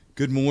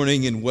Good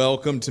morning and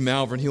welcome to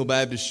Malvern Hill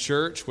Baptist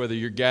Church, whether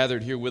you're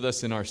gathered here with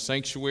us in our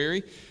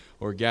sanctuary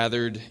or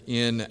gathered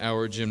in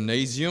our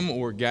gymnasium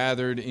or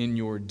gathered in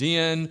your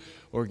den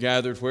or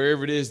gathered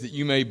wherever it is that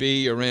you may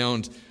be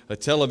around a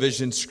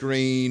television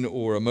screen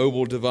or a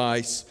mobile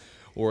device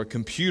or a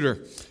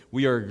computer.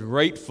 We are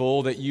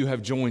grateful that you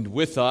have joined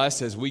with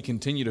us as we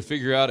continue to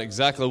figure out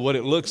exactly what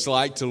it looks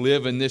like to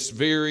live in this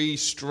very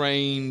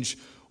strange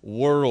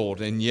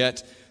world, and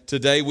yet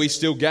today we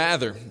still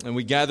gather, and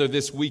we gather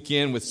this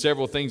weekend with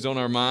several things on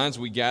our minds.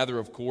 We gather,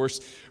 of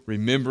course,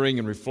 remembering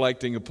and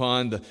reflecting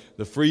upon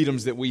the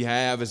freedoms that we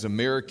have as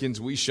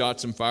Americans. We shot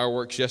some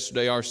fireworks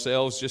yesterday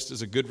ourselves, just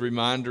as a good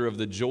reminder of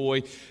the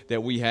joy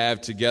that we have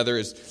together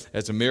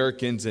as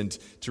Americans, and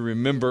to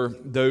remember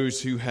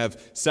those who have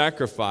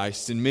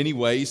sacrificed in many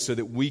ways so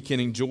that we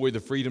can enjoy the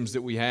freedoms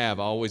that we have.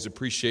 I always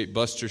appreciate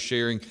Buster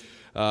sharing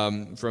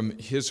from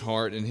his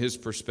heart and his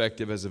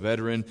perspective as a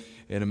veteran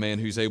and a man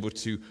who's able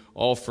to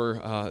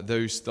offer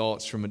those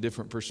thoughts from a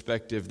different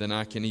perspective than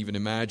I can even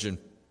imagine.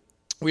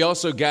 We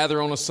also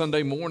gather on a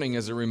Sunday morning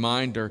as a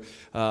reminder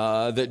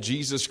that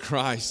Jesus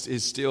Christ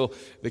is still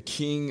the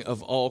King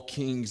of all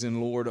kings and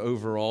Lord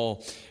over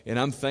all. And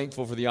I'm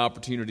thankful for the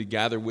opportunity to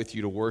gather with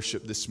you to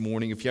worship this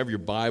morning. If you have your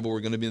Bible, we're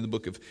going to be in the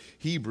book of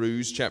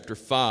Hebrews chapter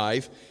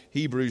 5.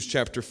 Hebrews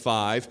chapter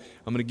 5.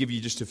 I'm going to give you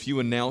just a few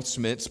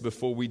announcements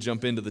before we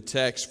jump into the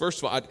text. First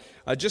of all,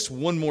 I just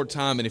one more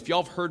time, and if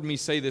y'all have heard me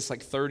say this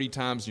like 30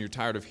 times and you're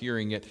tired of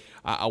hearing it,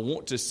 I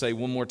want to say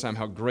one more time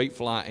how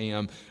grateful I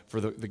am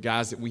for the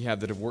guys that we have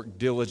that have worked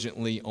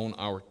diligently on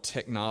our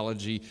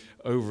technology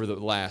over the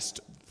last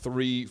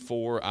 3,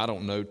 4,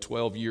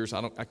 12 years.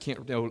 I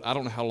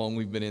don't know how long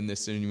we've been in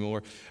this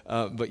anymore.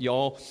 But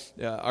y'all,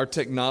 our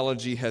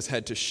technology has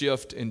had to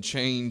shift and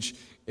change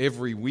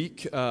every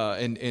week,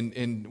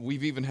 and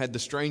we've even had the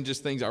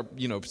strangest things. Our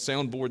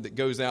soundboard that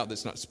goes out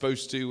that's not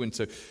supposed to, and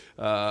so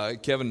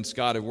Kevin and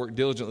Scott have worked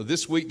diligently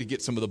this week to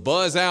get some of the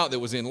buzz out that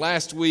was in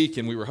last week,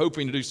 and we were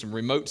hoping to do some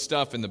remote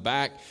stuff in the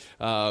back,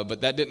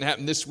 but that didn't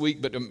happen this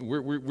week. But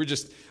we're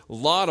just a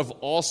lot of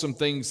awesome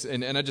things,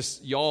 and I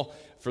just y'all.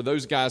 For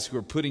those guys who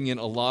are putting in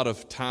a lot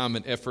of time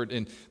and effort,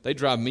 and they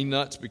drive me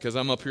nuts because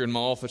I'm up here in my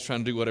office trying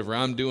to do whatever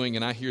I'm doing,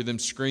 and I hear them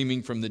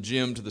screaming from the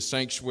gym to the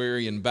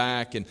sanctuary and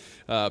back, and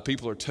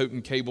people are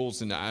toting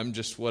cables, and I'm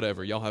just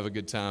whatever. Y'all have a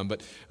good time.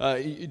 But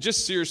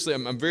just seriously,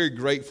 I'm very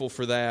grateful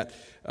for that.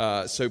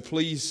 So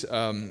please,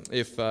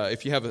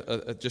 if you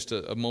have just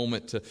a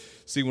moment to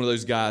see one of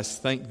those guys,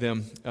 thank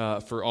them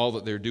for all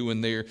that they're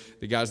doing there.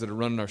 The guys that are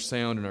running our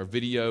sound and our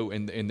video,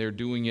 and they're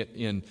doing it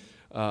in...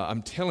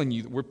 I'm telling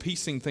you, we're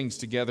piecing things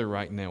together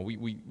right now.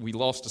 We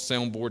lost a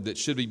soundboard that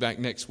should be back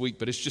next week,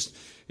 but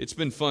it's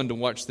been fun to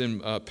watch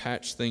them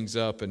patch things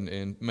up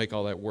and make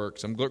all that work.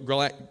 So I'm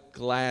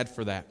glad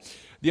for that.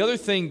 The other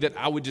thing that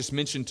I would just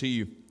mention to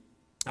you,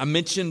 I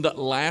mentioned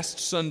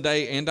last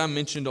Sunday and I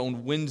mentioned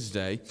on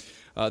Wednesday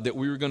that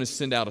we were going to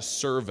send out a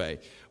survey.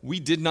 We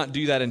did not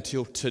do that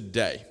until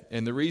today.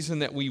 And the reason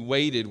that we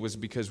waited was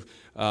because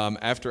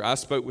after I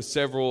spoke with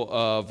several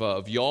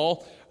of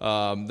y'all,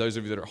 those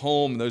of you that are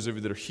home, those of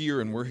you that are here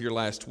and were here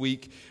last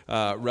week,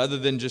 rather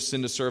than just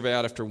send a survey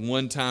out after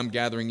one time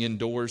gathering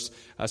indoors,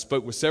 I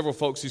spoke with several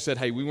folks who said,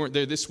 hey, we weren't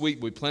there this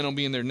week, we plan on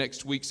being there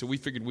next week, so we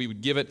figured we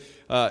would give it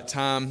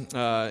time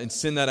and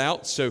send that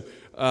out. So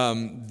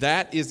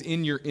that is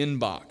in your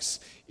inbox.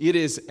 It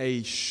is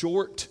a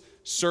short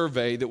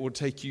survey that will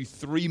take you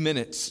 3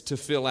 minutes to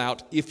fill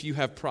out if you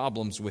have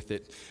problems with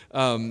it.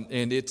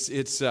 And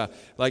it's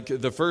like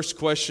the first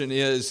question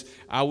is,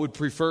 I would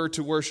prefer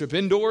to worship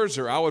indoors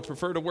or I would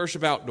prefer to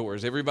worship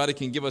outdoors. Everybody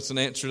can give us an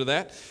answer to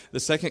that. The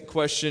second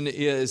question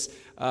is,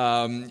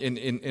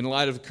 in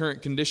light of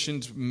current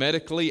conditions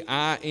medically,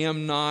 I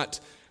am not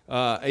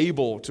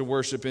able to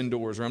worship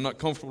indoors, or I'm not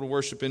comfortable to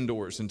worship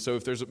indoors. And so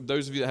if there's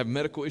those of you that have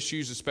medical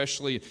issues,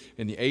 especially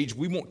in the age,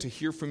 we want to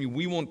hear from you.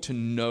 We want to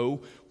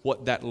know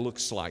what that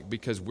looks like,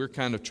 because we're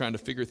kind of trying to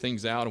figure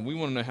things out, and we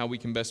want to know how we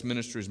can best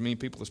minister as many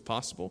people as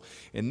possible.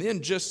 And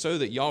then just so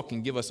that y'all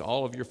can give us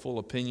all of your full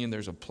opinion,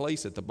 there's a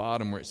place at the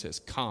bottom where it says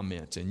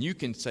comments, and you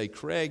can say,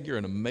 Craig, you're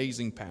an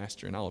amazing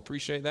pastor, and I'll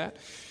appreciate that.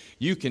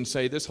 You can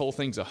say, this whole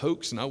thing's a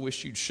hoax, and I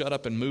wish you'd shut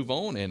up and move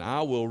on, and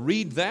I will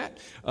read that.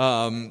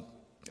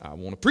 I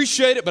won't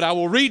appreciate it, but I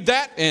will read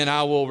that and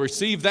I will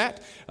receive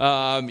that.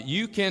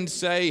 You can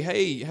say,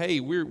 hey,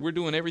 we're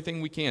doing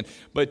everything we can.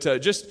 But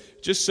just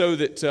so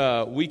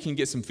that we can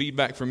get some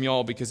feedback from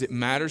y'all, because it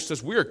matters to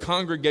us. We're a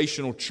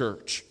congregational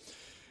church.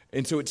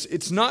 And so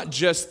it's not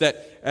just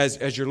that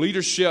as your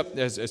leadership,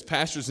 as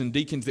pastors and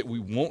deacons, that we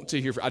want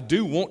to hear. I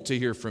do want to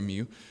hear from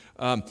you.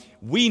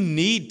 We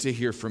need to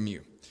hear from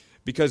you.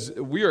 Because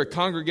we are a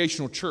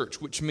congregational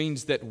church, which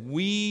means that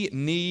we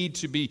need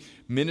to be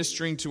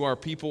ministering to our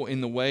people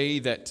in the way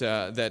that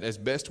as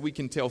best we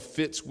can tell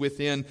fits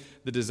within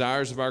the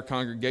desires of our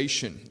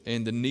congregation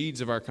and the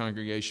needs of our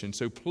congregation.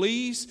 So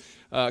please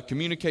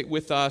communicate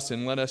with us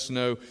and let us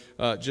know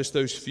just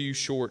those few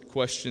short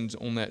questions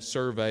on that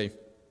survey,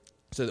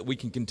 so that we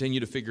can continue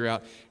to figure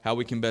out how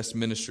we can best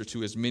minister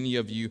to as many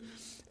of you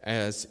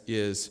as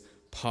is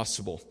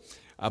possible.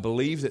 I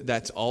believe that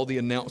that's all the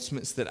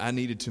announcements that I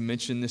needed to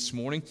mention this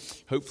morning.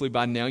 Hopefully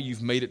by now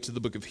you've made it to the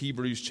book of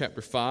Hebrews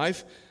chapter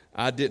 5.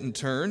 I didn't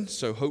turn,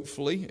 so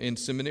hopefully in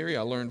seminary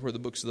I learned where the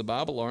books of the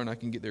Bible are and I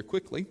can get there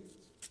quickly.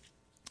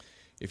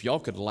 If y'all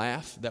could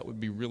laugh, that would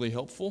be really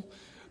helpful.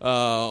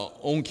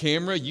 On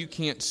camera, you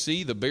can't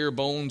see the bare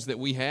bones that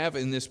we have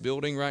in this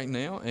building right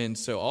now. And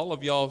so all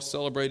of y'all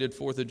celebrated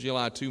 4th of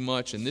July too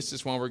much. And this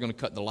is why we're going to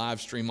cut the live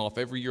stream off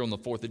every year on the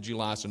 4th of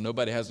July so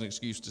nobody has an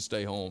excuse to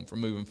stay home from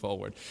moving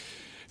forward.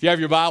 If you have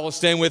your Bible,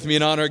 stand with me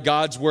in honor of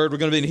God's Word. We're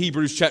going to be in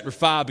Hebrews chapter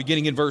 5,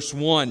 beginning in verse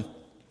 1.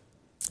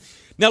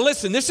 Now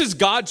listen, this is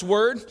God's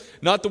Word,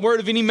 not the word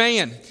of any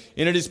man.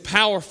 And it is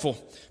powerful.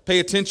 Pay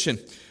attention.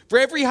 For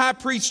every high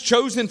priest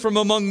chosen from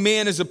among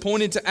men is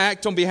appointed to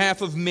act on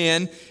behalf of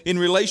men in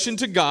relation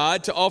to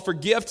God, to offer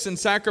gifts and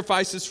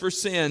sacrifices for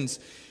sins.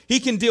 He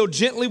can deal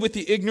gently with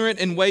the ignorant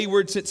and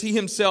wayward, since he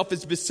himself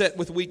is beset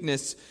with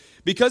weakness.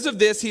 Because of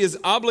this, he is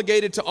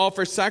obligated to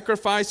offer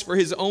sacrifice for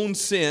his own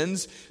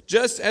sins,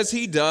 just as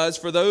he does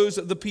for those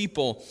of the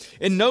people.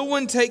 And no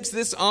one takes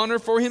this honor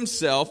for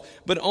himself,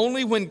 but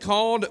only when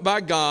called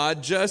by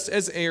God, just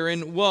as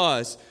Aaron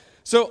was.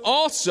 So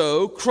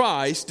also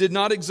Christ did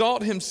not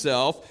exalt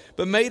himself,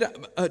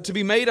 but to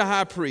be made a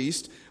high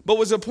priest, but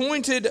was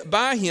appointed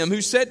by him,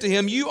 who said to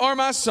him, "You are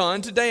my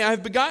son, today I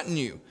have begotten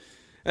you."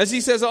 As he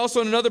says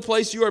also in another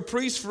place, "You are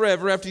priests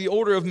forever after the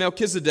order of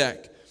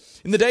Melchizedek."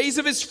 In the days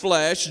of his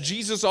flesh,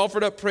 Jesus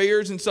offered up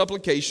prayers and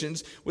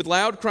supplications with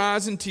loud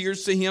cries and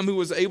tears to him who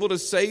was able to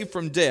save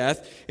from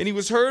death, and he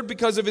was heard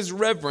because of his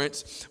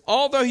reverence.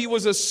 Although he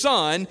was a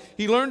son,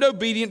 he learned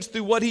obedience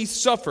through what he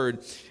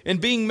suffered.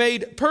 And being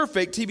made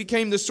perfect, he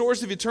became the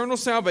source of eternal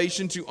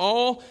salvation to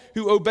all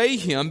who obey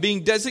him,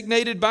 being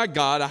designated by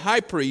God a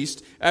high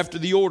priest after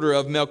the order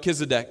of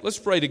Melchizedek. Let's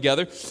pray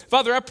together.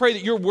 Father, I pray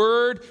that your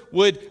word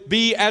would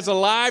be as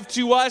alive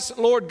to us,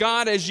 Lord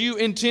God, as you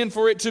intend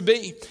for it to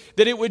be.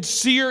 That it would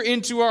sear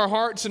into our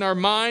hearts and our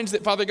minds,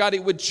 that, Father God,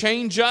 it would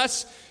change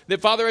us. That,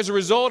 Father, as a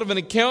result of an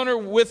encounter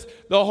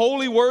with the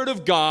holy word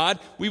of God,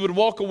 we would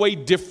walk away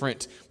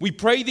different. We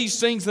pray these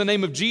things in the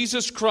name of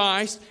Jesus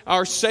Christ,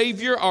 our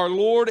Savior, our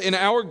Lord, and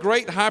our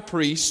great high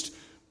priest.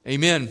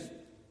 Amen.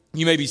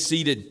 You may be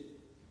seated.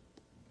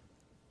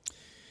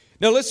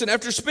 Now listen,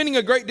 after spending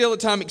a great deal of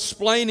time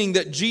explaining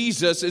that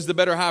Jesus is the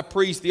better high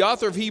priest, the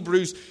author of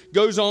Hebrews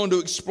goes on to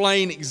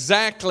explain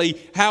exactly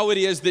how it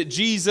is that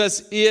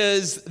Jesus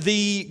is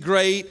the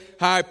great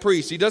high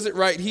priest. He does it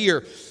right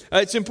here.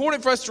 It's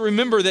important for us to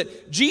remember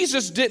that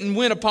Jesus didn't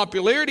win a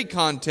popularity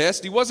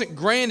contest. He wasn't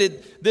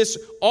granted this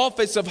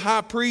office of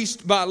high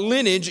priest by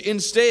lineage.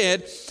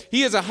 Instead,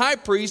 he is a high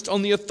priest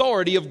on the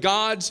authority of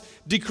God's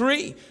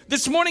decree.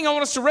 This morning, I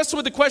want us to wrestle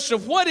with the question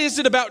of what is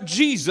it about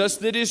Jesus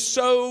that is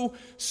so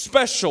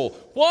special?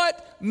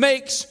 What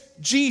makes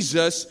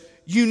Jesus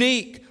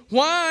unique?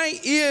 Why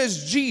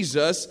is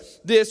Jesus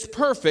this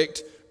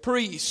perfect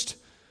priest?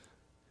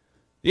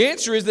 The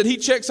answer is that he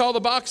checks all the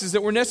boxes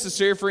that were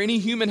necessary for any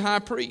human high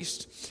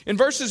priest. In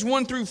verses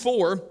 1 through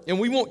 4, and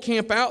we won't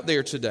camp out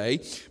there today,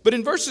 but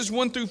in verses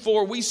 1 through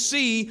 4, we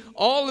see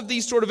all of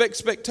these sort of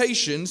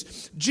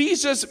expectations.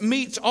 Jesus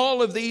meets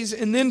all of these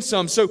and then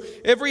some. So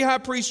every high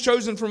priest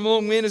chosen from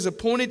among men is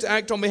appointed to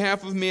act on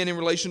behalf of men in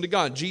relation to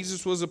God.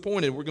 Jesus was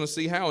appointed. We're going to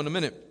see how in a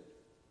minute.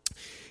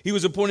 He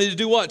was appointed to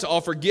do what? To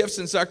offer gifts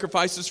and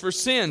sacrifices for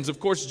sins. Of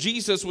course,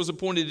 Jesus was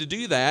appointed to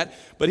do that,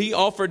 but he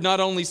offered not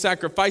only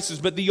sacrifices,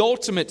 but the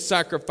ultimate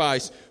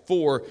sacrifice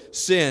for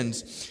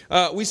sins.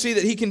 We see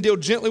that he can deal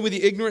gently with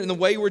the ignorant and the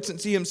wayward,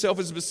 since he himself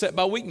is beset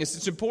by weakness.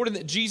 It's important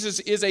that Jesus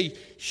is a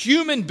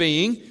human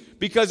being,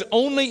 because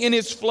only in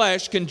his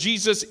flesh can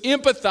Jesus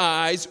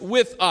empathize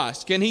with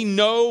us. Can he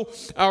know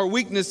our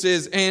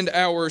weaknesses and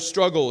our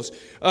struggles?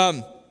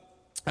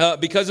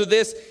 Because of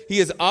this, he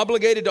is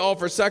obligated to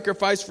offer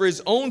sacrifice for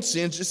his own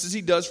sins, just as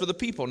he does for the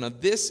people. Now,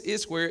 this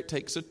is where it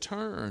takes a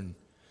turn.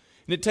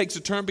 And it takes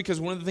a turn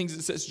because one of the things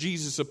that sets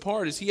Jesus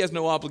apart is he has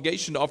no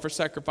obligation to offer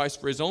sacrifice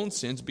for his own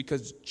sins,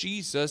 because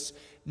Jesus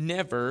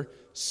never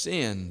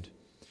sinned.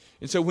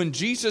 And so when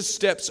Jesus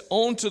steps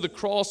onto the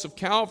cross of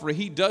Calvary,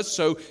 he does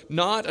so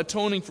not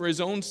atoning for his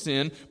own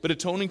sin, but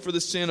atoning for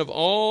the sin of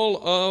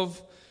all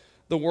of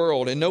the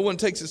world. And no one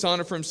takes this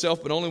honor for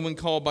himself, but only when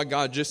called by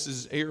God, just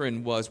as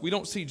Aaron was. We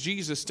don't see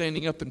Jesus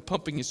standing up and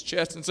pumping his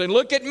chest and saying,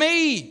 "Look at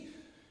me!"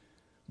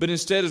 But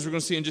instead, as we're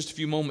going to see in just a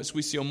few moments,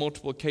 we see on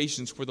multiple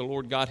occasions where the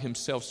Lord God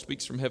himself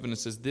speaks from heaven and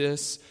says,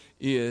 "This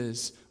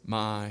is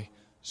my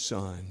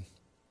son."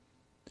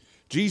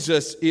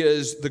 Jesus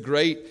is the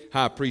great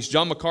high priest.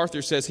 John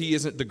MacArthur says he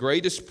isn't the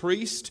greatest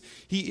priest.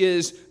 He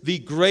is the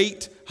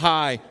great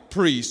high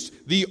priest,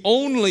 the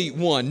only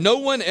one. No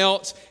one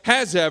else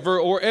has ever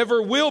or ever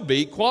will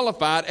be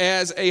qualified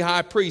as a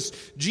high priest.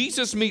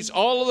 Jesus meets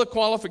all of the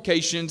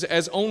qualifications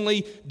as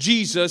only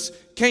Jesus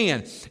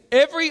can.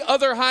 Every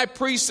other high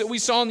priest that we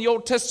saw in the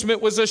Old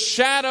Testament was a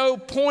shadow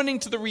pointing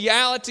to the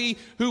reality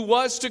who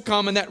was to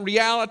come, and that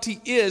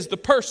reality is the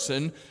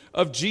person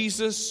of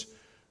Jesus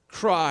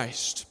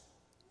Christ.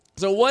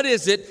 So what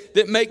is it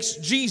that makes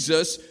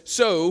Jesus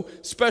so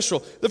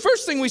special? The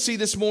first thing we see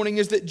this morning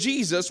is that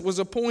Jesus was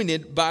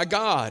appointed by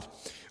God.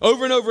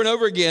 Over and over and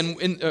over again,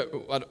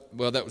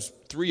 well, that was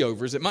 3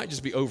 overs. It might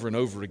just be over and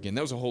over again.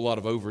 That was a whole lot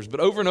of overs. But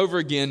over and over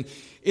again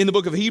in the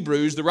book of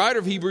Hebrews, the writer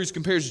of Hebrews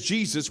compares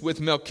Jesus with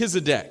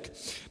Melchizedek.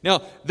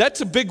 Now,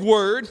 that's a big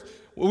word.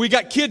 Well, we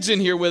got kids in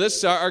here with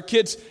us. Our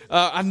kids,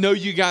 I know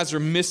you guys are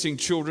missing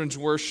children's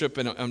worship,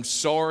 and I'm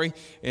sorry.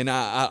 And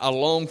I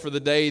long for the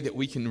day that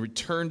we can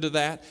return to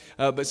that.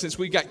 But since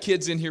we got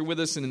kids in here with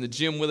us and in the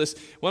gym with us,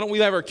 why don't we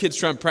have our kids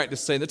try and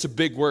practice saying, that's a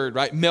big word,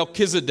 right?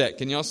 Melchizedek.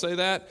 Can y'all say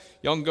that?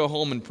 Y'all can go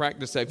home and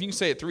practice that. If you can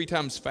say it 3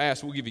 times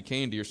fast, we'll give you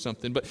candy or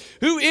something. But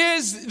who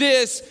is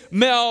this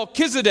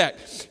Melchizedek?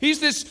 He's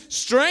this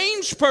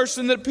strange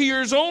person that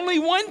appears only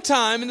one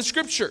time in the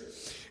Scripture.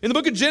 In the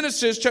book of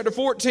Genesis, chapter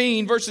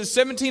 14, verses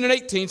 17 and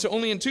 18, so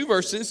only in 2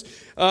 verses,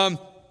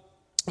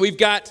 we've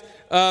got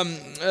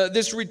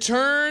this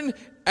return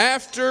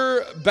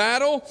after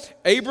battle.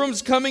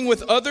 Abram's coming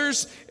with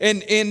others.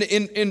 And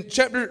in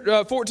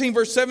chapter 14,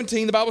 verse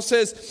 17, the Bible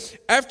says,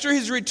 after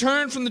his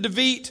return from the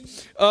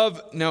defeat of...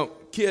 Now,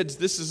 kids,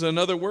 this is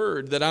another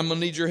word that I'm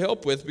going to need your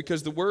help with,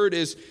 because the word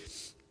is...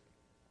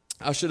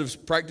 I should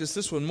have practiced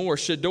this one more.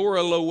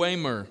 Shedorah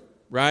Loamer,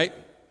 right?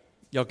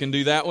 Y'all can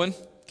do that one?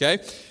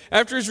 Okay.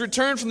 After his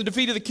return from the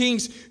defeat of the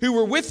kings who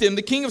were with him,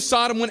 the king of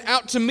Sodom went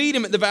out to meet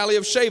him at the valley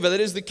of Sheva, that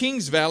is the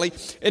king's valley.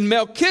 And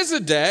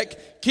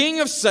Melchizedek,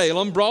 king of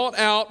Salem, brought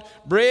out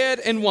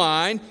bread and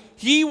wine.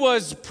 He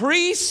was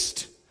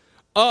priest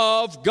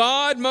of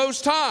God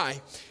Most High.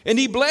 And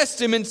he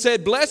blessed him and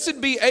said, blessed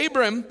be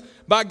Abram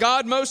by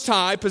God Most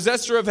High,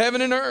 possessor of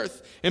heaven and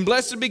earth. And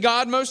blessed be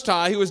God Most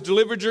High, who has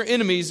delivered your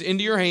enemies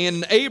into your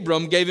hand. And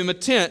Abram gave him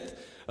 1/10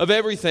 of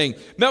everything.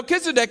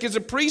 Melchizedek is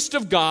a priest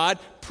of God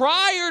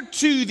prior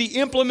to the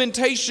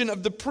implementation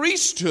of the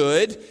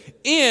priesthood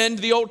in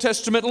the Old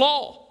Testament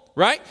law,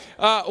 right?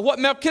 What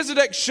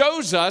Melchizedek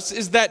shows us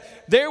is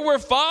that there were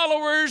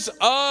followers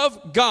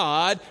of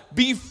God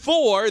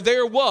before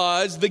there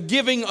was the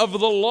giving of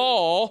the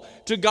law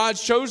to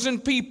God's chosen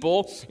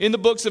people in the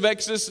books of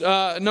Exodus,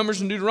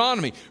 Numbers, and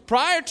Deuteronomy.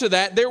 Prior to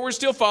that, there were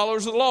still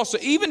followers of the law. So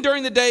even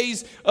during the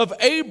days of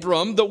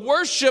Abram, the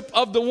worship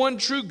of the one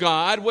true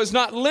God was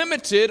not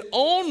limited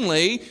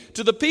only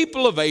to the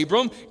people of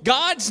Abram.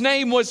 God's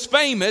name was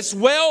famous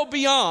well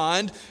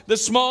beyond the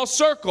small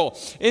circle.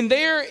 And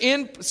there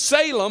in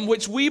Salem,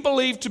 which we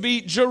believe to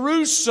be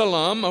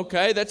Jerusalem,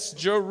 okay, that's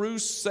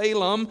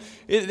Jerusalem,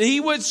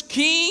 he was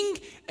king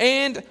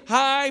and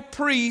high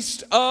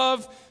priest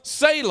of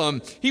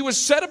Salem. He was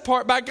set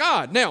apart by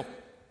God. Now,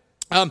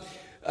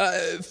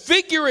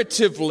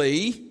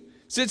 figuratively,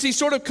 since he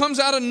sort of comes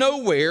out of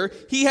nowhere,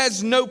 he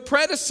has no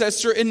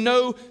predecessor and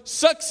no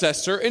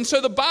successor. And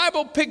so the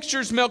Bible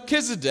pictures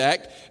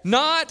Melchizedek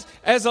not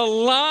as a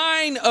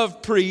line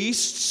of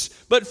priests,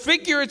 but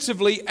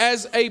figuratively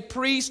as a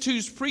priest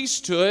whose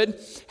priesthood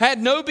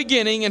had no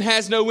beginning and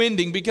has no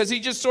ending, because he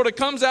just sort of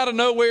comes out of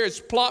nowhere, is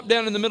plopped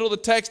down in the middle of the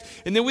text,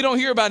 and then we don't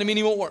hear about him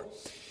anymore.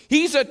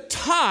 He's a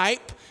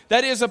type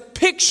that is a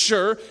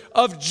picture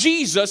of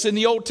Jesus in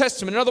the Old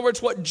Testament. In other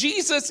words, what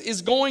Jesus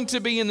is going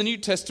to be in the New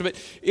Testament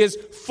is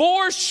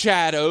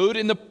foreshadowed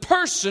in the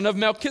person of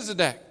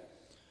Melchizedek.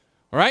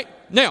 All right?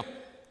 Now,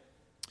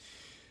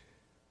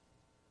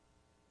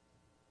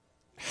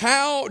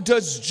 how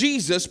does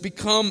Jesus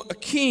become a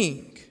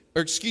king?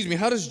 Or excuse me,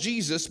 how does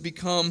Jesus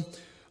become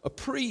a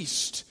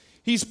priest?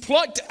 He's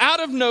plucked out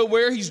of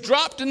nowhere. He's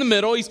dropped in the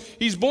middle.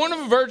 He's born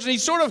of a virgin. He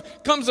sort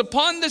of comes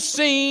upon the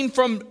scene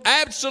from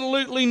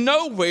absolutely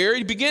nowhere.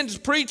 He begins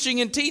preaching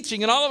and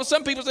teaching, and all of a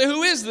sudden people say,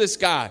 who is this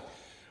guy?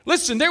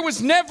 Listen, there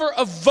was never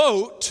a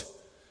vote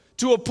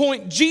to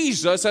appoint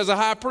Jesus as a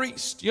high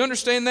priest. You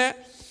understand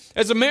that?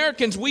 As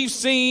Americans, we've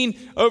seen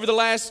over the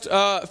last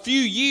few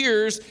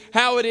years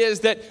how it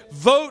is that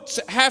votes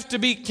have to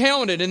be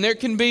counted, and there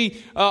can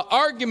be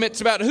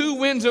arguments about who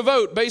wins a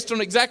vote based on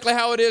exactly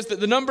how it is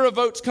that the number of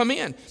votes come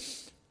in.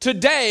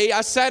 Today,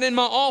 I sat in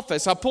my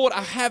office. I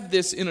have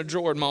this in a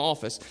drawer in my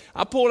office.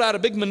 I pulled out a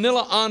big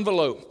manila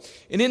envelope,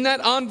 and in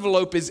that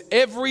envelope is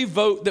every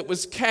vote that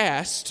was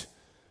cast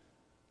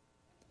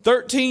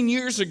 13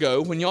 years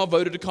ago when y'all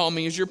voted to call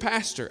me as your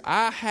pastor.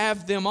 I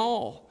have them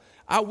all.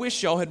 I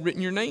wish y'all had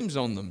written your names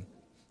on them.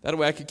 That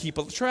way I could keep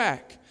a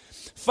track.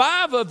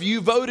 5 of you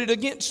voted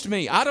against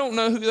me. I don't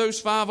know who those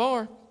 5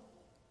 are.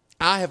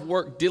 I have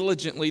worked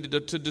diligently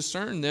to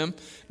discern them.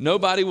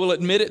 Nobody will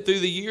admit it through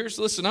the years.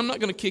 Listen, I'm not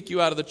going to kick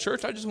you out of the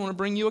church. I just want to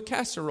bring you a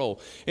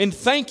casserole. And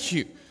thank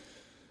you.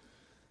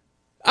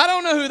 I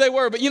don't know who they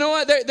were, but you know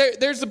what?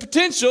 There's the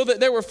potential that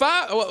there were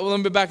 5. Well, let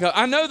me back up.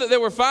 I know that there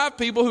were 5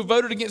 people who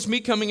voted against me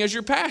coming as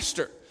your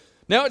pastor.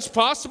 Now, it's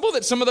possible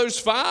that some of those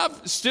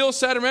 5 still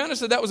sat around and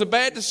said that was a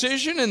bad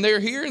decision, and they're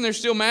here and they're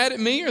still mad at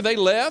me, or they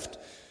left.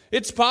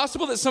 It's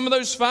possible that some of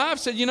those 5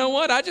 said, you know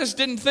what, I just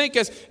didn't think,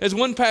 as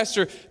one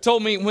pastor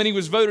told me when he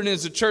was voting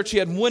as a church, he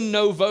had 1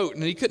 no vote,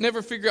 and he could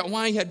never figure out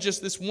why he had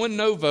just this 1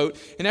 no vote.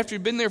 And after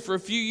he'd been there for a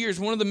few years,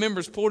 one of the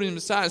members pulled him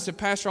aside and said,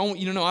 Pastor, I want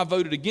you to know I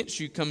voted against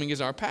you coming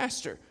as our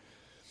pastor.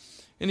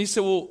 And he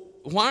said, well,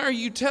 why are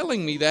you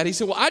telling me that? He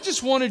said, well, I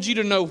just wanted you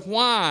to know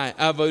why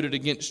I voted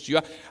against you.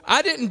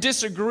 I didn't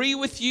disagree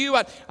with you.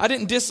 I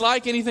didn't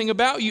dislike anything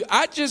about you.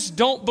 I just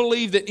don't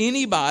believe that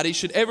anybody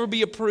should ever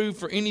be approved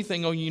for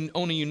anything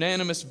on a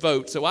unanimous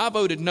vote. So I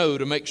voted no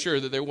to make sure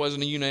that there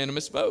wasn't a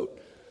unanimous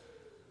vote.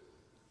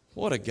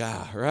 What a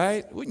guy,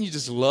 right? Wouldn't you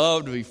just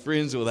love to be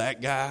friends with that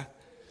guy?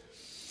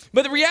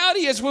 But the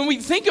reality is, when we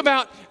think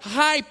about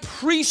high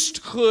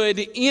priesthood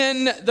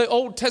in the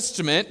Old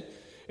Testament,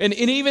 and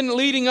even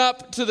leading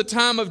up to the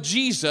time of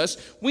Jesus,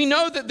 we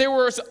know that there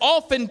was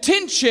often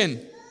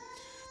tension.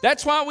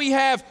 That's why we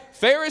have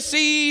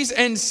Pharisees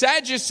and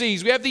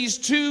Sadducees. We have these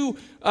two,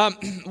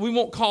 we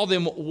won't call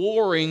them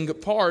warring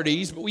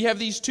parties, but we have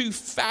these two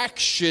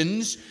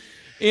factions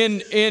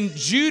in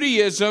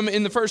Judaism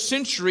in the first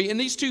century. And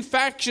these two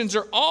factions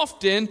are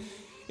often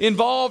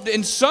involved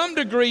in some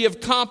degree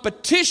of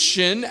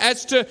competition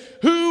as to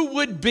who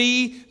would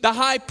be the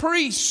high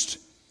priest.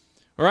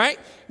 All right?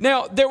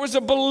 Now, there was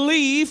a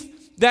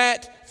belief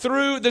that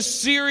through the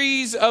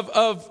series or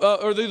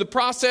through the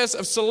process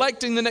of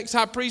selecting the next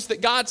high priest,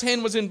 that God's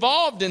hand was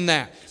involved in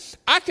that.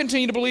 I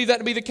continue to believe that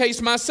to be the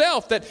case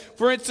myself. That,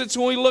 for instance,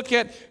 when we look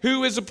at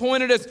who is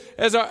appointed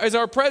as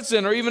our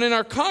president, or even in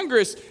our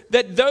Congress,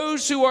 that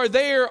those who are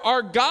there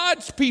are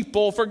God's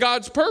people for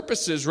God's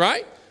purposes,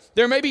 right?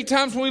 There may be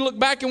times when we look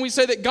back and we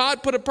say that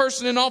God put a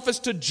person in office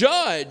to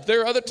judge.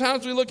 There are other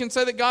times we look and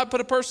say that God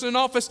put a person in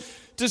office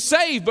to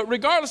save. But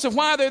regardless of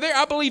why they're there,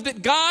 I believe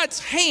that God's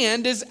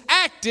hand is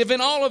active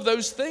in all of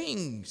those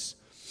things.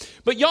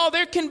 But y'all,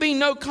 there can be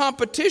no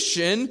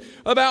competition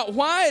about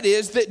why it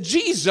is that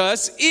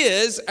Jesus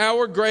is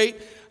our great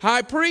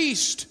high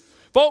priest.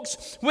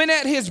 Folks, when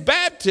at his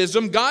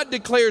baptism, God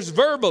declares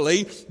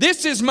verbally,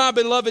 "This is my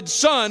beloved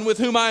Son with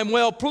whom I am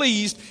well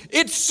pleased,"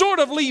 it sort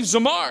of leaves a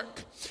mark.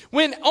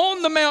 When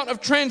on the Mount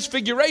of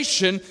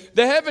Transfiguration,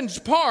 the heavens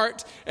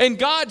part, and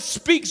God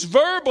speaks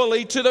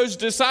verbally to those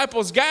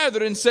disciples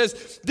gathered and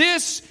says,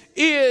 "This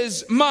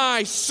is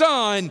my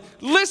Son,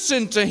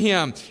 listen to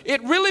him,"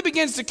 it really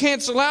begins to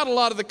cancel out a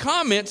lot of the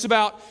comments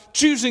about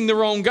choosing the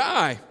wrong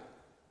guy.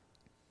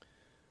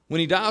 When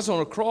he dies on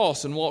a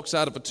cross and walks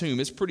out of a tomb,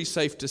 it's pretty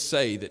safe to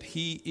say that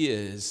he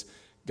is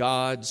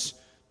God's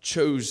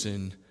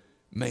chosen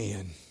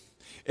man.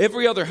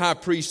 Every other high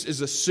priest is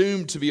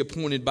assumed to be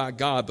appointed by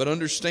God, but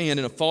understand,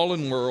 in a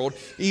fallen world,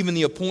 even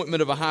the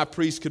appointment of a high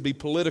priest could be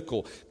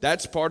political.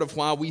 That's part of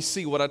why we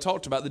see what I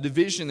talked about, the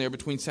division there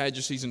between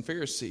Sadducees and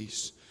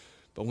Pharisees.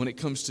 But when it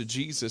comes to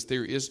Jesus,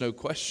 there is no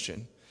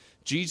question.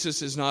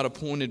 Jesus is not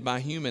appointed by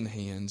human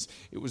hands.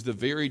 It was the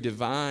very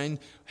divine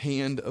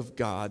hand of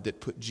God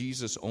that put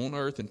Jesus on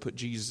earth and put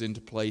Jesus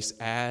into place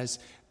as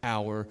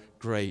our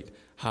great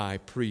high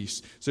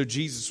priest. So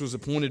Jesus was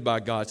appointed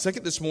by God.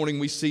 Second, this morning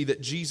we see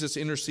that Jesus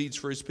intercedes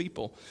for his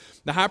people.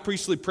 The high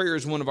priestly prayer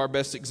is one of our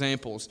best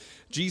examples.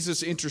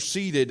 Jesus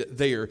interceded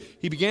there.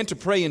 He began to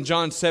pray in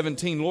John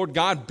 17, "Lord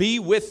God, be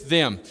with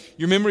them."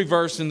 Your memory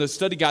verse in the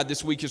study guide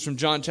this week is from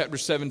John chapter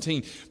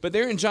 17. But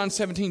there in John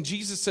 17,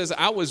 Jesus says,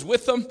 "I was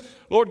with them.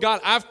 Lord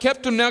God, I've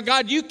kept them. Now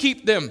God, you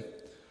keep them.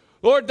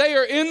 Lord, they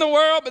are in the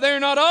world, but they are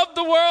not of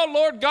the world.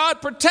 Lord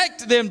God,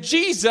 protect them."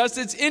 Jesus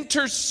is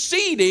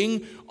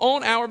interceding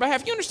on our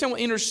behalf. You understand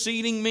what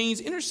interceding means?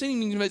 Interceding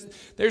means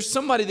there's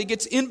somebody that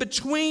gets in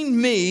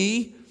between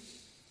me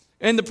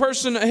and the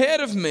person ahead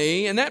of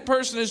me, and that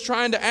person is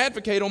trying to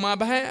advocate on my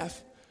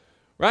behalf.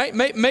 Right?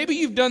 Maybe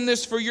you've done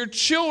this for your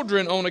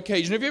children on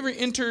occasion. Have you ever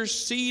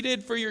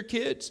interceded for your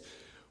kids?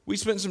 We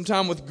spent some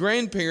time with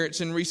grandparents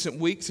in recent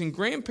weeks, and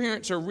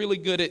grandparents are really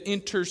good at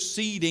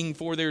interceding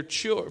for their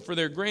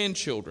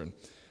grandchildren.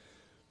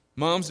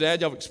 Moms,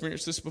 Dad, y'all have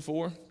experienced this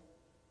before?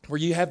 Where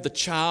you have the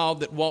child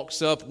that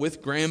walks up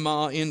with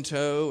grandma in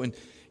tow, and,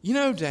 "You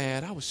know,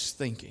 Dad, I was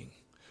thinking.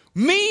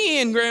 Me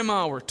and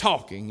grandma were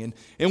talking,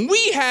 and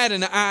we had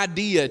an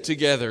idea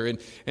together."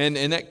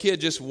 And that kid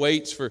just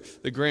waits for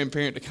the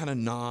grandparent to kind of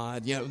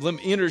nod, let them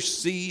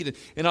intercede.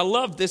 And I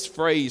love this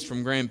phrase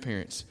from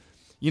grandparents.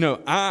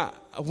 I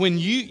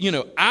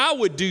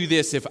would do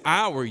this if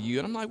I were you.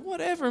 And I'm like,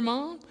 "Whatever,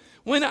 Mom.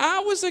 When I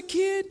was a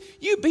kid,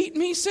 you beat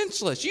me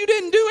senseless. You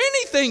didn't do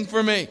anything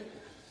for me."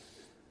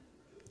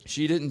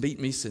 She didn't beat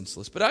me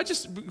senseless. But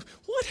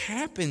what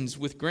happens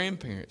with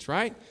grandparents,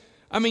 right?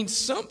 I mean,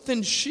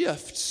 something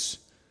shifts,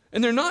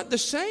 and they're not the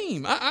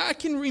same. I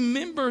can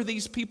remember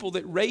these people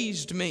that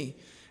raised me,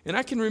 and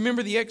I can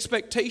remember the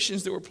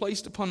expectations that were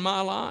placed upon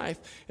my life.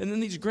 And then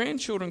these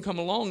grandchildren come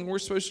along, and we're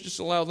supposed to just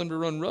allow them to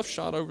run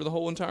roughshod over the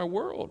whole entire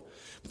world.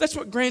 But that's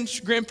what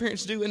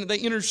grandparents do, and they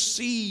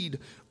intercede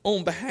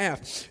on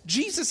behalf.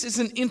 Jesus is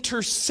an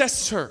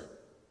intercessor.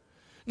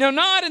 Now,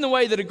 not in the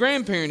way that a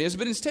grandparent is,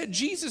 but instead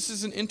Jesus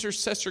is an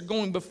intercessor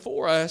going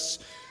before us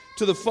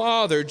to the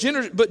Father.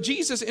 But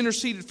Jesus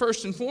interceded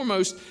first and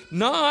foremost,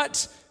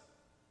 not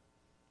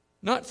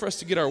for us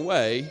to get our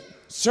way,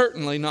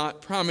 certainly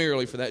not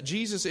primarily for that.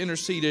 Jesus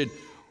interceded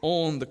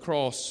on the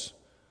cross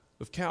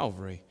of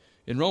Calvary.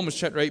 In Romans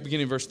chapter 8,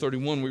 beginning verse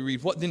 31, we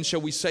read, "What then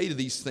shall we say to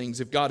these things?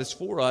 If God is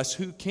for us,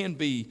 who can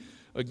be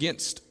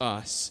against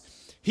us?"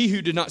 He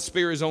who did not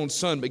spare his own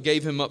son, but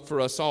gave him up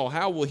for us all,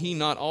 how will he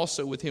not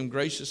also with him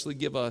graciously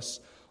give us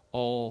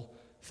all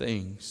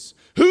things?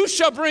 Who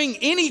shall bring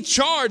any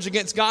charge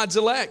against God's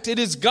elect? It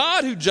is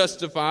God who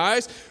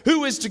justifies.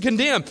 Who is to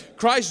condemn?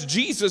 Christ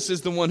Jesus is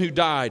the one who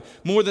died.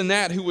 More than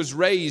that, who was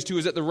raised, who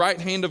is at the right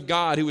hand of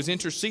God, who is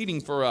interceding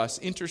for us.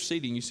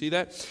 Interceding, you see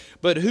that?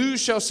 But who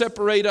shall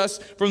separate us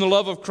from the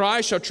love of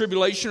Christ? Shall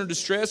tribulation or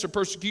distress or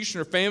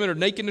persecution or famine or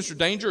nakedness or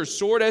danger or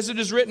sword? As it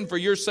is written, for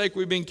your sake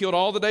we've been killed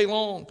all the day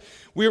long.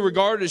 We are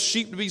regarded as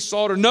sheep to be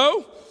slaughtered.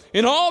 No,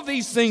 in all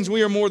these things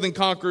we are more than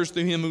conquerors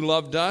through him who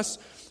loved us.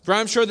 For I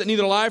am sure that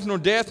neither life, nor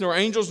death, nor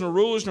angels, nor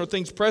rulers, nor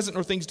things present,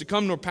 nor things to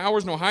come, nor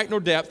powers, nor height,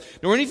 nor depth,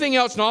 nor anything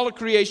else in all of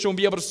creation will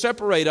be able to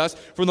separate us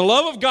from the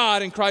love of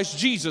God in Christ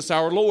Jesus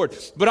our Lord.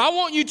 But I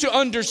want you to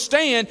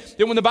understand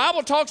that when the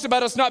Bible talks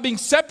about us not being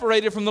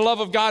separated from the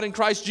love of God in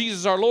Christ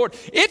Jesus our Lord,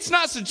 it's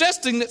not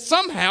suggesting that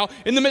somehow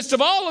in the midst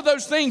of all of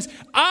those things,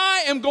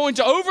 I am going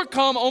to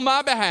overcome on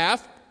my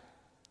behalf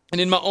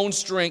and in my own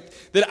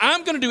strength, that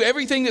I'm going to do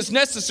everything that's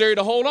necessary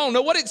to hold on.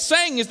 No, what it's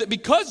saying is that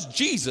because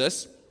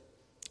Jesus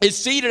is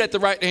seated at the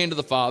right hand of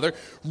the Father,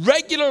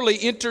 regularly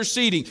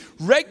interceding,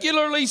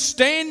 regularly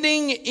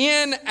standing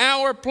in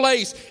our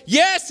place.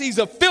 Yes, he's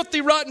a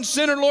filthy, rotten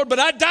sinner, Lord, but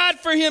I died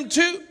for him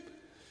too.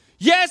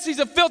 Yes, he's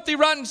a filthy,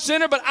 rotten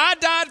sinner, but I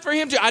died for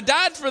him too. I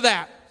died for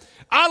that.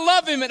 I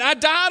love him and I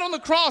died on the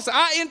cross.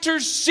 I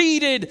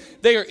interceded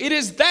there. It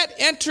is that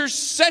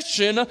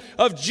intercession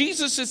of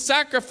Jesus'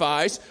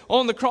 sacrifice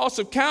on the cross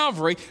of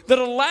Calvary that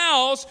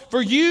allows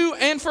for you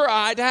and for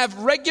I to have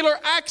regular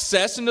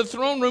access into the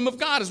throne room of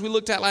God, as we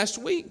looked at last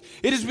week.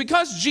 It is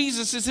because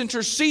Jesus is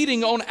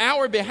interceding on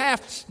our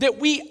behalf that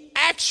we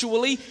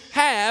actually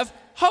have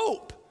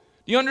hope.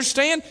 You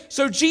understand?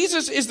 So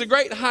Jesus is the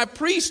great high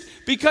priest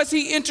because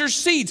he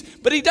intercedes.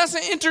 But he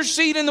doesn't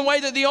intercede in the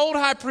way that the old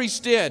high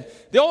priest did.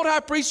 The old high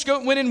priest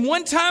went in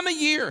one time a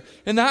year,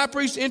 and the high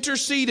priest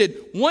interceded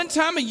one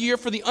time a year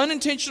for the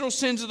unintentional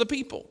sins of the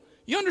people.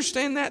 You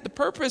understand that? The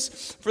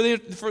purpose for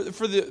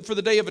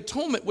the Day of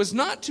Atonement was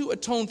not to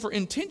atone for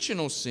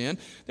intentional sin.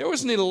 There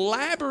was an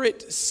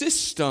elaborate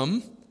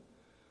system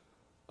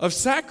of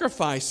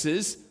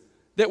sacrifices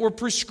that were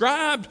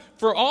prescribed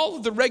for all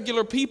of the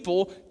regular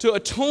people to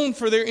atone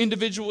for their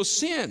individual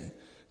sin.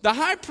 The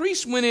high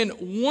priest went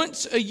in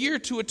once a year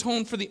to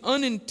atone for the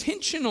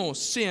unintentional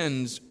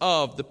sins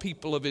of the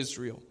people of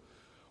Israel.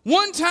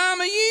 One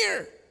time a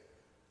year.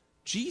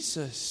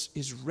 Jesus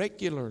is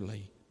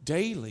regularly,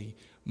 daily,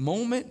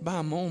 moment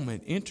by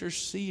moment,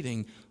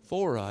 interceding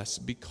for us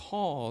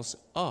because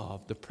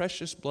of the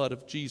precious blood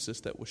of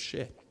Jesus that was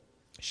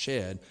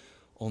shed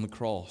on the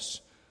cross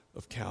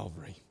of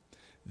Calvary.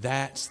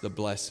 That's the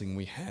blessing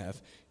we have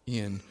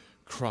in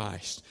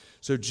Christ.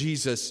 So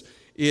Jesus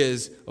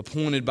is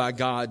appointed by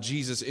God.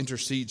 Jesus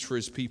intercedes for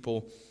his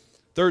people.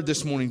 Third,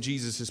 this morning,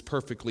 Jesus is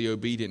perfectly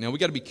obedient. Now, we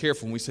got to be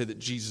careful when we say that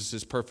Jesus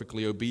is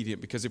perfectly obedient,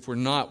 because if we're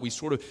not, we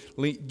sort of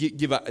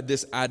give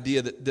this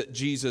idea that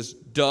Jesus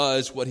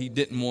does what he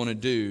didn't want to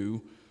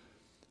do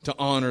to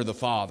honor the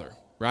Father,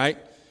 right?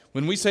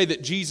 When we say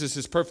that Jesus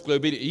is perfectly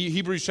obedient,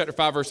 Hebrews chapter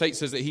 5, verse 8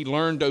 says that he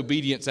learned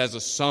obedience as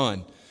a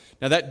son.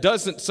 Now, that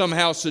doesn't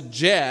somehow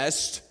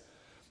suggest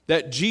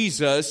that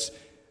Jesus,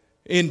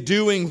 in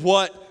doing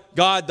what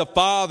God the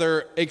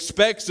Father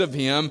expects of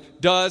him,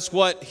 does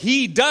what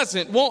he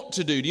doesn't want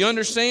to do. Do you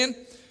understand?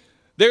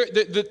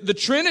 The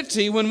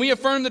Trinity, when we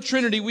affirm the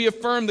Trinity, we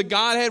affirm the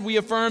Godhead, we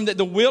affirm that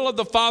the will of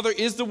the Father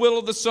is the will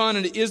of the Son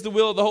and it is the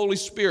will of the Holy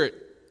Spirit.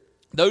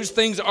 Those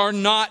things are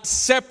not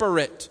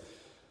separate,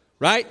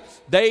 right?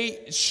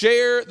 They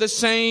share the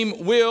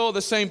same will,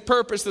 the same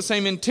purpose, the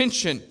same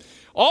intention.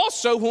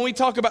 Also, when we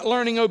talk about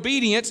learning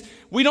obedience,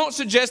 we don't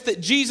suggest that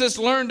Jesus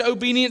learned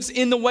obedience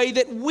in the way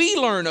that we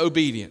learn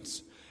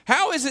obedience.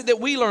 How is it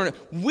that we learn it?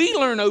 We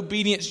learn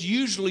obedience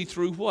usually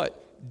through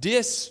what?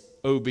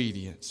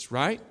 Disobedience,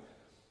 right?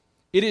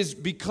 It is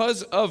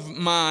because of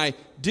my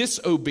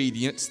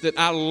disobedience that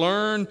I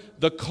learn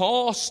the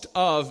cost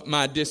of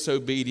my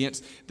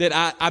disobedience, that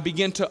I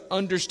begin to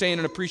understand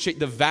and appreciate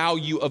the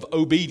value of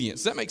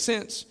obedience. Does that make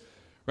sense?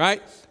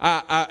 Right?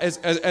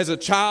 As a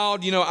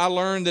child, I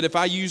learned that if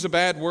I use a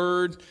bad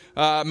word,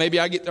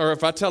 or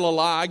if I tell a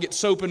lie, I get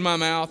soap in my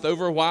mouth.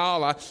 Over a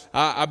while,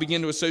 I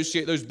begin to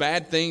associate those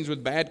bad things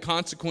with bad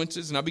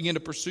consequences, and I begin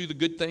to pursue the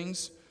good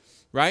things,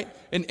 right?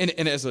 And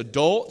as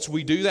adults,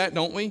 we do that,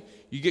 don't we?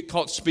 You get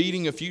caught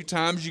speeding a few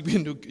times, you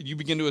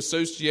begin to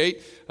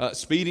associate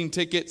speeding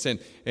tickets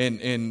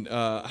and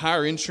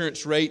higher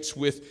insurance rates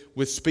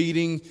with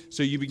speeding.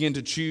 So you begin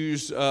to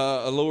choose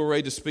a lower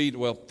rate of speed.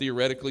 Well,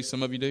 theoretically,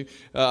 some of you do.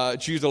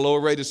 Choose a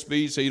lower rate of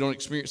speed so you don't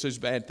experience those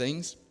bad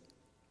things.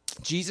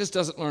 Jesus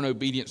doesn't learn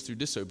obedience through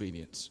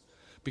disobedience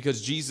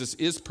because Jesus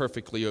is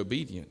perfectly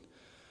obedient,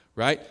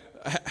 right?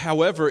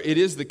 However, it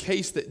is the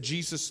case that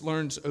Jesus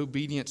learns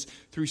obedience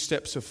through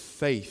steps of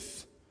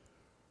faith,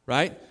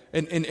 right?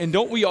 And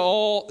don't we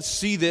all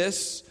see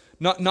this?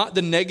 Not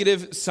the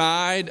negative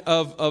side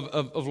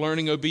of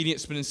learning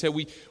obedience, but instead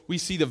we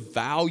see the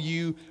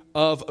value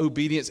of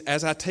obedience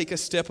as I take a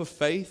step of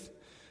faith.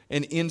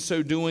 and in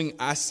so doing,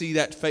 I see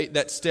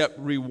that step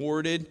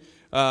rewarded.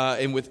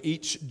 And with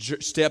each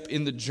step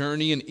in the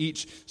journey and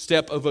each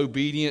step of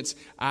obedience,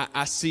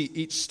 I see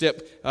each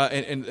step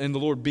and the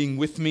Lord being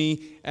with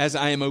me as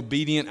I am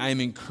obedient. I am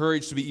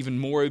encouraged to be even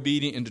more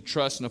obedient and to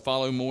trust and to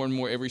follow more and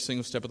more every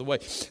single step of the way.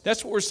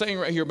 That's what we're saying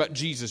right here about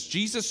Jesus.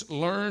 Jesus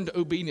learned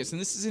obedience, and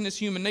this is in his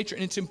human nature,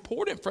 and it's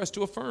important for us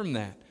to affirm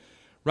that,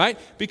 right?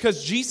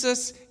 Because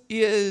Jesus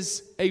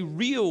is a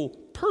real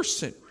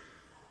person.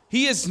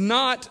 He is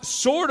not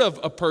sort of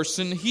a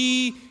person.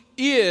 He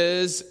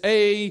is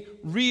a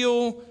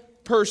real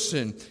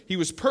person. He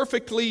was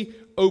perfectly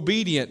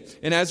obedient,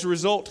 and as a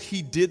result,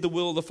 he did the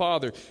will of the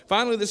Father.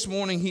 Finally, this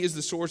morning, he is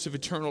the source of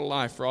eternal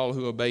life for all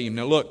who obey him.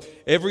 Now look,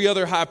 every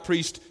other high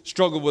priest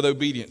struggled with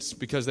obedience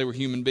because they were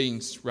human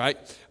beings, right?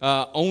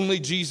 Only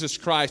Jesus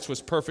Christ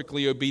was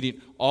perfectly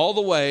obedient all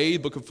the way. The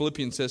book of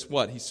Philippians says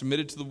what? He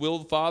submitted to the will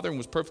of the Father and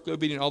was perfectly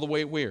obedient all the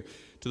way where?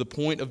 To the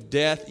point of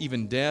death,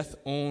 even death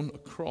on a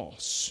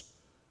cross.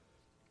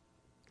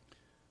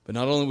 But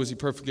not only was he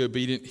perfectly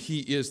obedient, he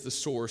is the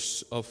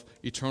source of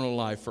eternal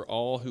life for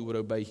all who would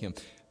obey him.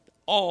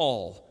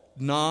 All,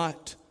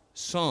 not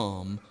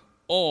some,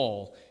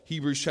 all.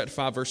 Hebrews chapter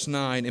 5, verse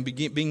 9.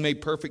 And being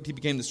made perfect, he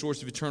became the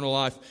source of eternal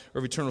life or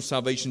of eternal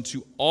salvation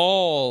to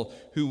all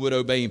who would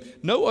obey him.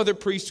 No other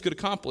priest could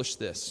accomplish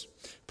this.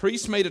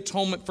 Priests made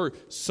atonement for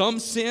some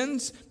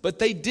sins, but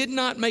they did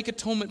not make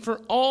atonement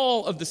for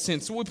all of the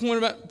sins. So we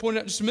pointed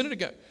out just a minute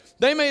ago.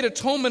 They made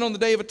atonement on the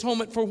Day of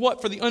Atonement for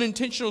what? For the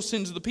unintentional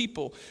sins of the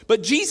people.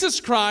 But Jesus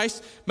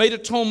Christ made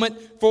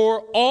atonement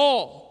for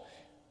all.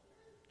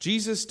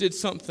 Jesus did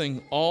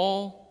something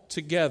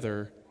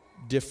altogether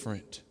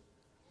different.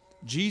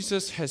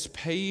 Jesus has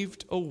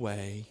paved a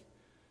way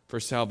for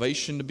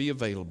salvation to be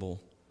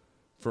available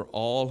for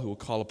all who will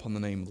call upon the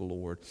name of the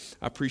Lord.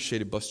 I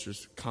appreciated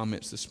Buster's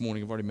comments this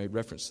morning. I've already made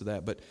reference to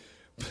that. But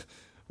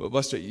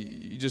Buster,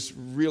 you just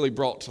really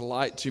brought to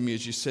light to me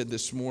as you said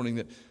this morning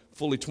that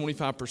fully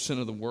 25%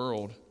 of the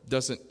world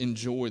doesn't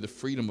enjoy the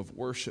freedom of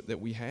worship that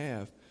we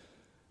have,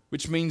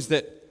 which means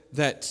that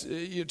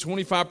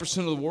 25%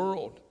 of the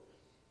world,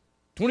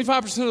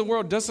 25% of the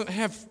world doesn't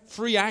have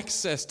free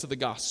access to the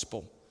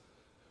gospel.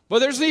 But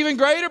there's an even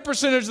greater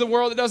percentage of the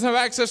world that doesn't have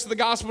access to the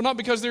gospel, not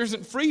because there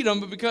isn't freedom,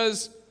 but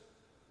because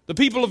the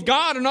people of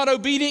God are not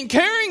obedient,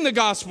 carrying the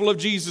gospel of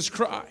Jesus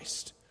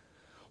Christ.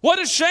 What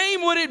a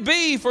shame would it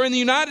be for in the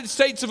United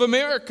States of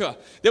America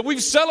that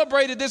we've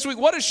celebrated this week?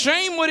 What a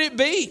shame would it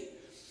be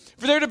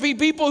for there to be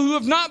people who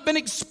have not been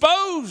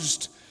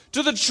exposed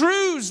to the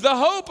truths, the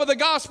hope of the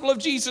gospel of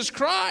Jesus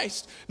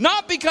Christ.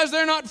 Not because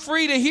they're not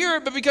free to hear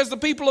it, but because the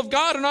people of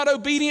God are not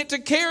obedient to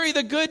carry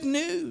the good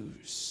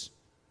news.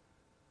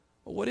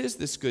 Well, what is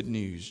this good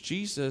news?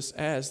 Jesus,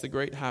 as the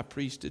great high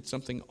priest, did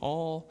something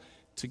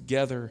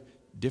altogether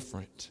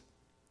different.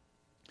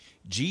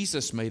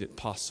 Jesus made it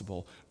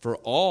possible for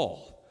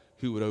all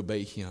who would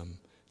obey him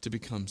to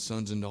become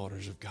sons and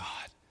daughters of God,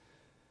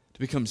 to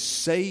become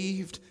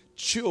saved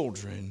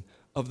children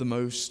of the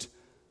Most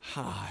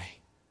High.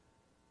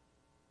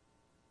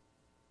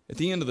 At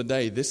the end of the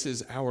day, this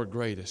is our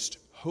greatest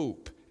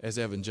hope as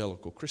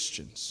evangelical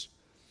Christians.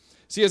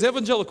 See, as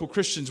evangelical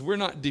Christians, we're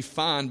not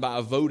defined by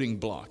a voting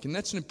block, and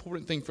that's an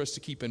important thing for us to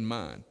keep in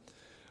mind.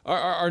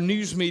 Our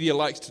news media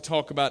likes to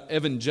talk about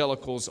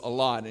evangelicals a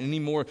lot, and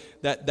anymore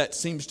that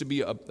seems to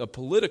be a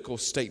political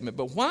statement.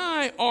 But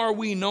why are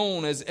we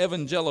known as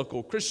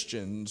evangelical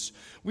Christians?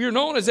 We are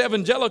known as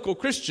evangelical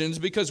Christians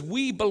because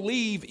we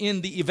believe in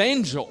the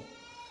evangel.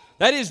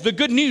 That is the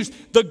good news,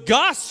 the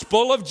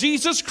gospel of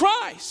Jesus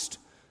Christ.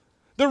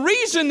 The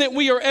reason that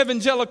we are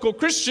evangelical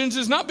Christians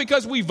is not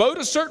because we vote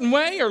a certain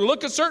way or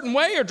look a certain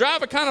way or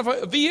drive a kind of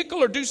a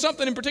vehicle or do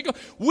something in particular.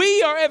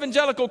 We are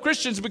evangelical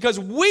Christians because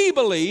we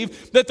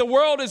believe that the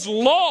world is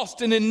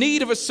lost and in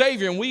need of a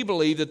Savior, and we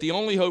believe that the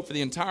only hope for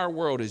the entire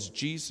world is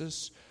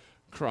Jesus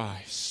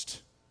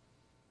Christ.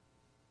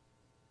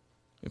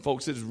 And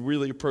folks, it is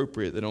really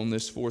appropriate that on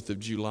this 4th of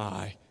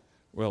July,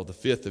 well, the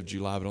 5th of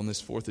July, but on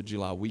this 4th of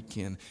July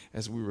weekend,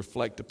 as we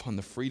reflect upon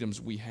the freedoms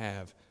we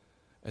have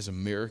as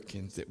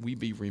Americans, that we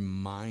be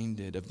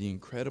reminded of the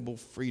incredible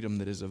freedom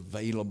that is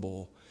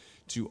available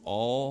to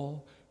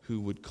all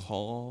who would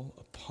call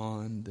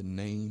upon the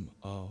name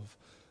of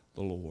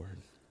the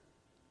Lord.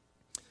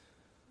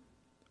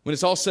 When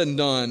it's all said and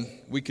done,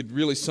 we could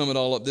really sum it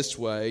all up this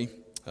way.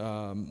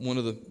 One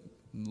of the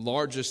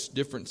largest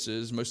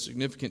differences, most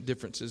significant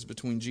differences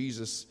between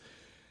Jesus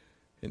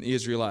and the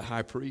Israelite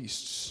high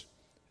priests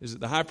is that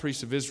the high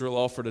priest of Israel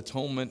offered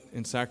atonement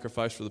and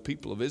sacrifice for the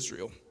people of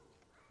Israel.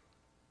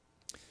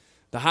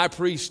 The high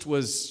priest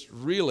was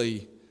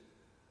really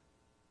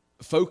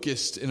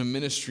focused in a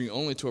ministry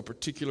only to a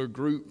particular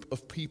group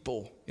of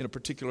people in a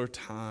particular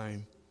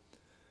time.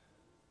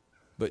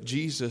 But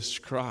Jesus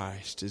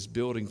Christ is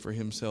building for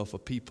himself a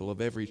people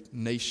of every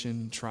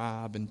nation,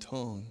 tribe, and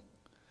tongue.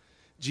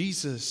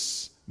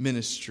 Jesus'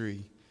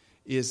 ministry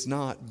is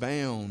not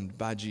bound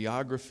by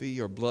geography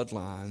or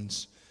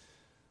bloodlines.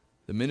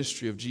 The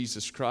ministry of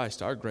Jesus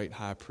Christ, our great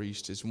high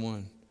priest, is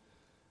one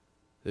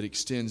that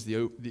extends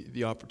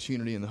the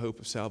opportunity and the hope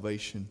of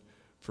salvation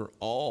for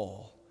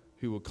all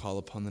who will call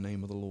upon the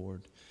name of the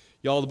Lord.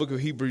 Y'all, the book of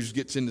Hebrews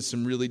gets into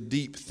some really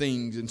deep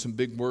things and some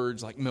big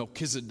words like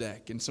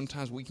Melchizedek. And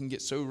sometimes we can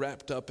get so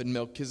wrapped up in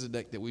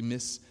Melchizedek that we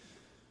miss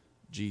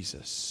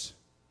Jesus.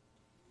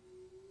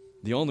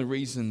 The only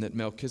reason that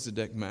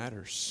Melchizedek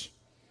matters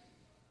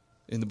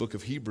in the book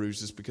of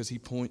Hebrews is because he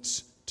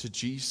points to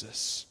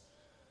Jesus.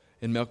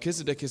 And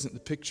Melchizedek isn't the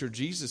picture.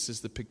 Jesus is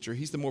the picture.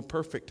 He's the more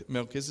perfect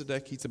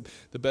Melchizedek. He's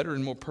the better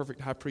and more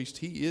perfect high priest.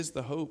 He is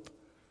the hope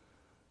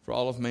for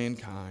all of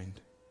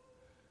mankind.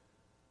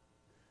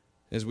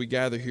 As we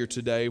gather here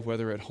today,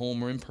 whether at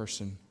home or in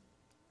person,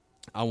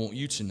 I want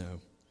you to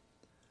know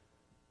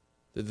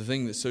that the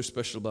thing that's so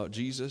special about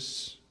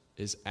Jesus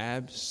is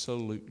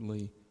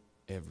absolutely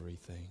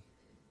everything.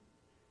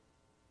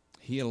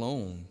 He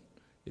alone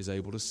is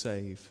able to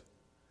save,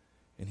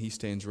 and he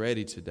stands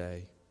ready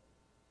today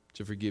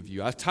to forgive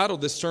you. I've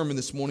titled this sermon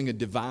this morning, A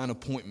Divine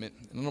Appointment.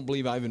 And I don't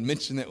believe I even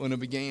mentioned that when I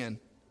began.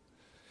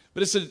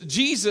 But it's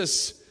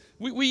Jesus,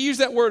 we use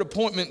that word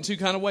appointment in two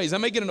kind of ways. I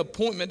may get an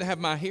appointment to have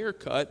my hair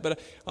cut, but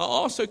I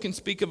also can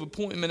speak of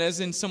appointment as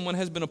in someone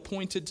has been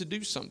appointed to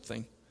do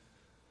something.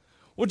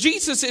 Well,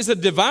 Jesus is a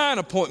divine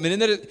appointment in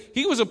that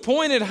he was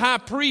appointed high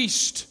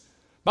priest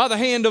by the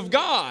hand of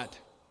God.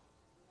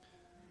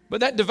 But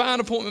that divine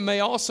appointment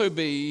may also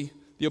be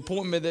the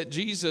appointment that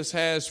Jesus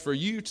has for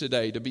you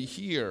today to be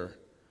here,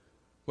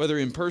 whether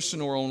in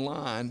person or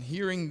online,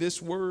 hearing this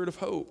word of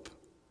hope,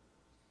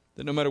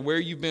 that no matter where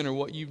you've been or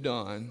what you've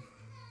done,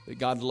 that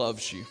God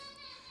loves you.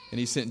 And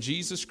he sent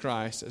Jesus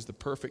Christ as the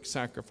perfect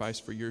sacrifice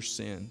for your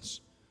sins.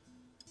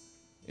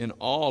 And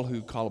all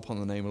who call upon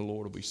the name of the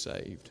Lord will be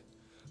saved.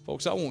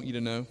 Folks, I want you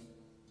to know,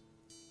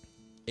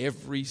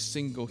 every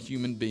single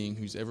human being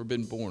who's ever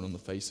been born on the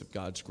face of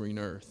God's green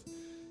earth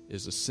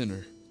is a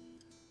sinner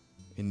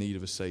in need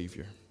of a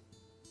Savior.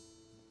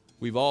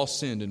 We've all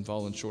sinned and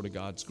fallen short of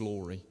God's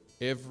glory.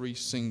 Every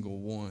single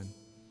one.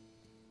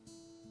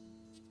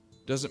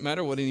 Doesn't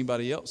matter what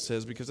anybody else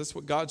says, because that's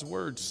what God's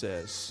word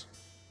says.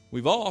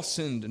 We've all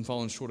sinned and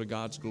fallen short of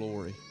God's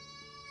glory.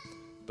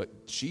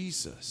 But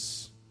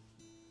Jesus,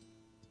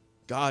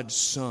 God's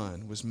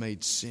Son, was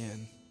made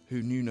sin,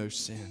 who knew no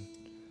sin,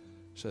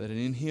 so that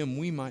in him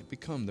we might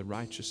become the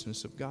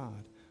righteousness of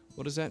God.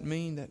 What does that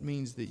mean? That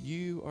means that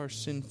you are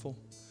sinful,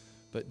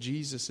 but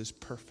Jesus is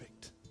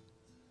perfect.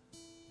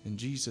 And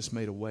Jesus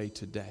made a way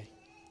today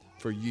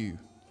for you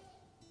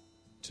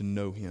to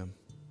know him.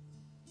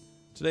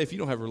 Today, if you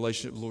don't have a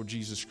relationship with Lord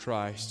Jesus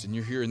Christ and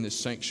you're here in this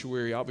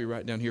sanctuary, I'll be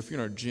right down here. If you're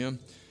in our gym,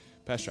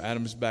 Pastor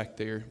Adam is back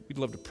there. We'd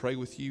love to pray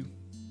with you.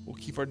 We'll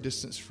keep our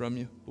distance from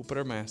you. We'll put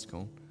our mask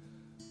on.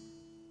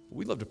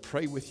 We'd love to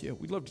pray with you.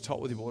 We'd love to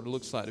talk with you about what it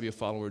looks like to be a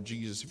follower of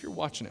Jesus. If you're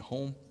watching at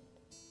home,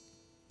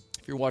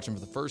 if you're watching for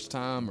the first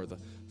time or the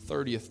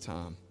 30th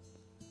time,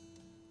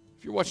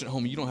 if you're watching at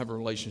home and you don't have a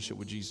relationship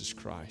with Jesus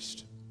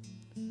Christ,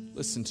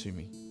 listen to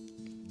me.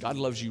 God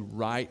loves you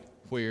right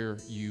where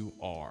you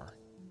are.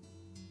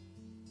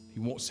 He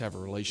wants to have a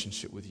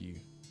relationship with you.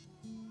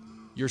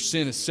 Your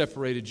sin has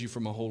separated you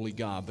from a holy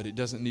God, but it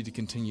doesn't need to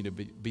continue to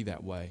be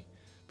that way,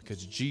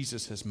 because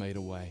Jesus has made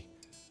a way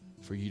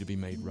for you to be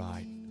made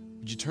right.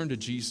 Would you turn to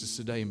Jesus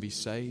today and be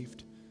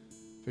saved?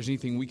 If there's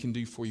anything we can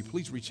do for you,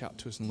 please reach out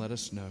to us and let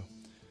us know.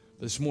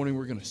 But this morning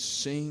we're going to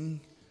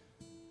sing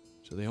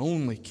to the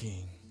only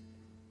King,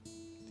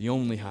 the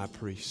only high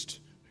priest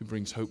who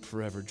brings hope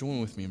forever.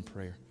 Join with me in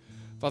prayer.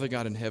 Father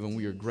God in heaven,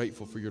 we are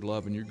grateful for your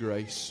love and your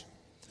grace.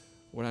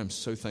 Lord, I'm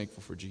so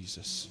thankful for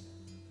Jesus.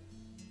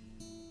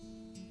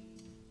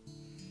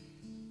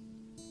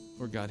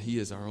 Lord God, he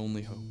is our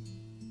only hope.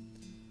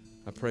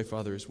 I pray,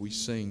 Father, as we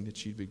sing,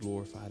 that you'd be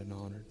glorified and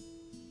honored.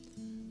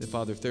 That,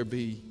 Father, if there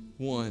be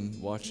one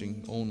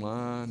watching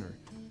online or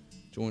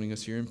joining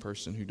us here in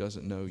person who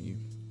doesn't know you,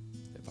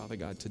 that, Father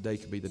God, today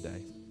could be the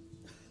day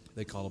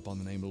they call upon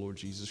the name of the Lord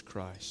Jesus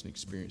Christ and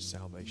experience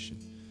salvation.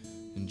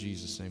 In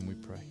Jesus' name we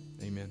pray.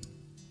 Amen.